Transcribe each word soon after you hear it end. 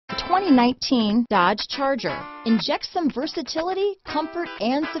2019 Dodge Charger. Inject some versatility, comfort,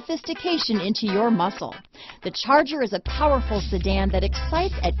 and sophistication into your muscle. The Charger is a powerful sedan that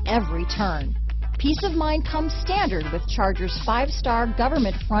excites at every turn. Peace of mind comes standard with Charger's 5-star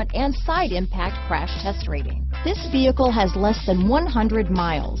government front and side impact crash test rating. This vehicle has less than 100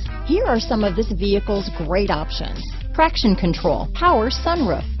 miles. Here are some of this vehicle's great options: traction control, power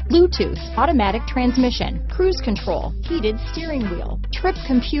sunroof, Bluetooth, automatic transmission, cruise control, heated steering wheel, trip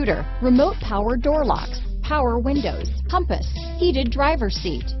computer, remote power door locks, power windows, compass, heated driver's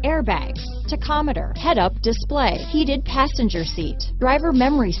seat, airbags, tachometer, head-up display, heated passenger seat, driver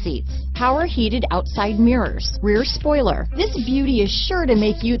memory seats, power heated outside mirrors, rear spoiler. This beauty is sure to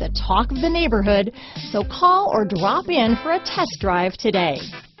make you the talk of the neighborhood, so call or drop in for a test drive today.